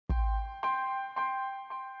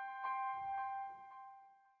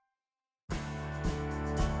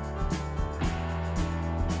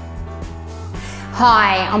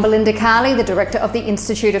Hi, I'm Belinda, the Director of the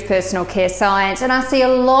Institute of Personal Care Science, and I see a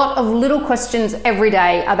lot of little questions every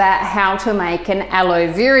day about how to make an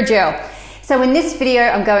aloe vera gel. So in this video,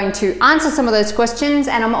 I'm going to answer some of those questions,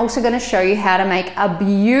 and I'm also going to show you how to make a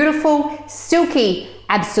beautiful, silky,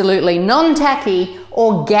 absolutely non-tacky,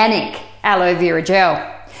 organic aloe vera gel.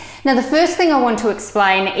 Now, the first thing I want to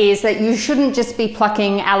explain is that you shouldn't just be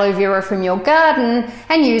plucking aloe vera from your garden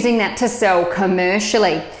and using that to sell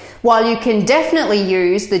commercially. While you can definitely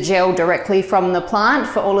use the gel directly from the plant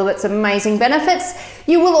for all of its amazing benefits,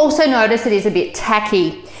 you will also notice it is a bit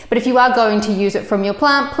tacky. But if you are going to use it from your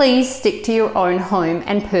plant, please stick to your own home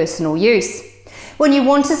and personal use. When you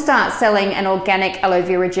want to start selling an organic aloe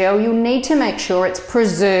vera gel, you'll need to make sure it's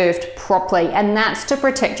preserved properly, and that's to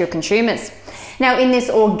protect your consumers. Now, in this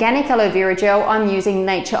organic aloe vera gel, I'm using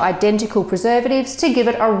nature identical preservatives to give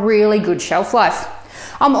it a really good shelf life.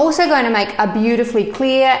 I'm also going to make a beautifully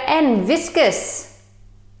clear and viscous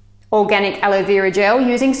organic aloe vera gel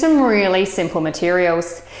using some really simple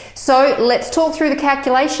materials. So let's talk through the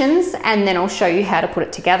calculations and then I'll show you how to put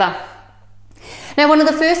it together. Now, one of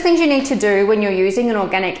the first things you need to do when you're using an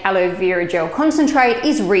organic aloe vera gel concentrate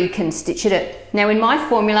is reconstitute it. Now, in my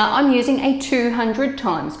formula, I'm using a 200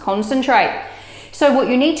 times concentrate. So what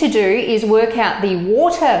you need to do is work out the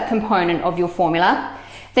water component of your formula,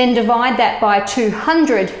 then divide that by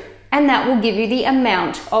 200, and that will give you the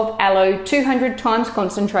amount of aloe 200 times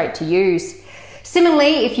concentrate to use.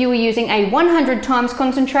 Similarly, if you were using a 100 times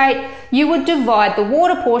concentrate, you would divide the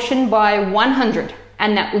water portion by 100,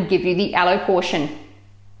 and that would give you the aloe portion.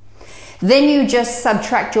 Then you just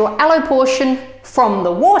subtract your aloe portion from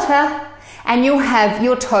the water, and you'll have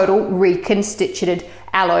your total reconstituted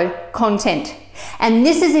aloe content. And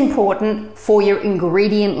this is important for your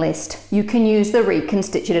ingredient list. You can use the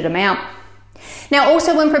reconstituted amount. Now,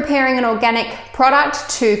 also when preparing an organic product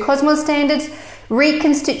to Cosmos standards,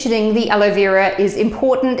 reconstituting the aloe vera is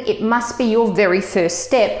important. It must be your very first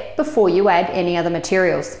step before you add any other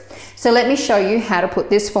materials. So let me show you how to put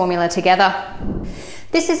this formula together.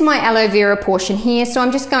 This is my aloe vera portion here, so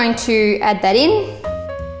I'm just going to add that in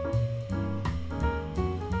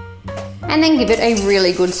and then give it a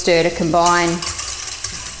really good stir to combine.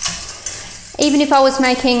 Even if I was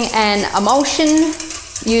making an emulsion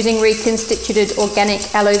using reconstituted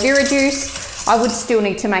organic aloe vera juice, I would still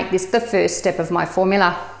need to make this the first step of my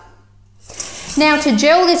formula. Now, to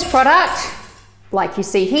gel this product, like you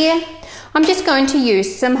see here, I'm just going to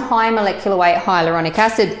use some high molecular weight hyaluronic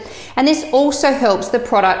acid. And this also helps the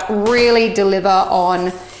product really deliver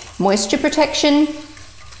on moisture protection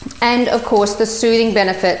and, of course, the soothing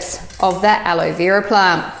benefits of that aloe vera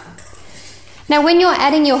plant. Now, when you're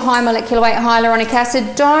adding your high molecular weight hyaluronic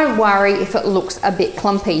acid, don't worry if it looks a bit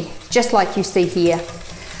clumpy, just like you see here.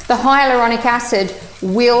 The hyaluronic acid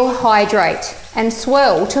will hydrate and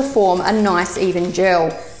swell to form a nice even gel.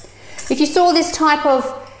 If you saw this type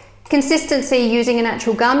of consistency using a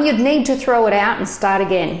natural gum, you'd need to throw it out and start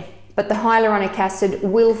again. But the hyaluronic acid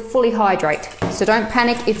will fully hydrate. So don't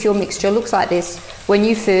panic if your mixture looks like this when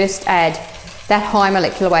you first add that high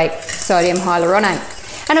molecular weight sodium hyaluronate.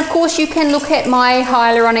 And of course, you can look at my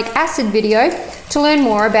hyaluronic acid video to learn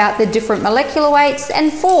more about the different molecular weights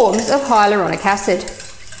and forms of hyaluronic acid.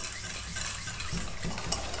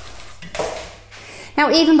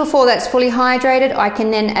 Now, even before that's fully hydrated, I can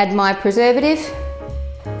then add my preservative.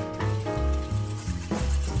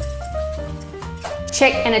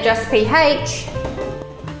 Check and adjust pH.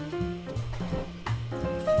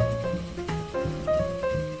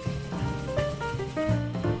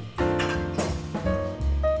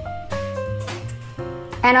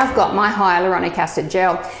 And I've got my hyaluronic acid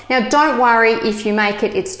gel. Now, don't worry if you make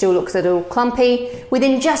it still looks a little clumpy.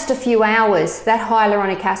 Within just a few hours, that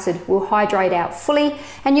hyaluronic acid will hydrate out fully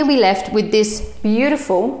and you'll be left with this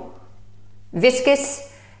beautiful,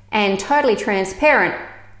 viscous and totally transparent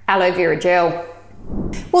aloe vera gel.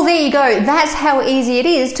 Well, there you go. That's how easy it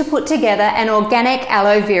is to put together an organic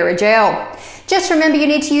aloe vera gel. Just remember, you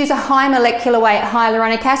need to use a high molecular weight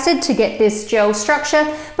hyaluronic acid to get this gel structure,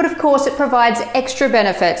 but of course it provides extra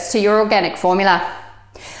benefits to your organic formula.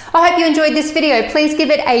 I hope you enjoyed this video. Please give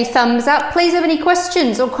it a thumbs up. Please have any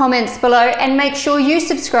questions or comments below, and make sure you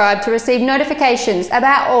subscribe to receive notifications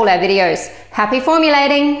about all our videos. Happy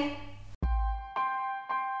formulating!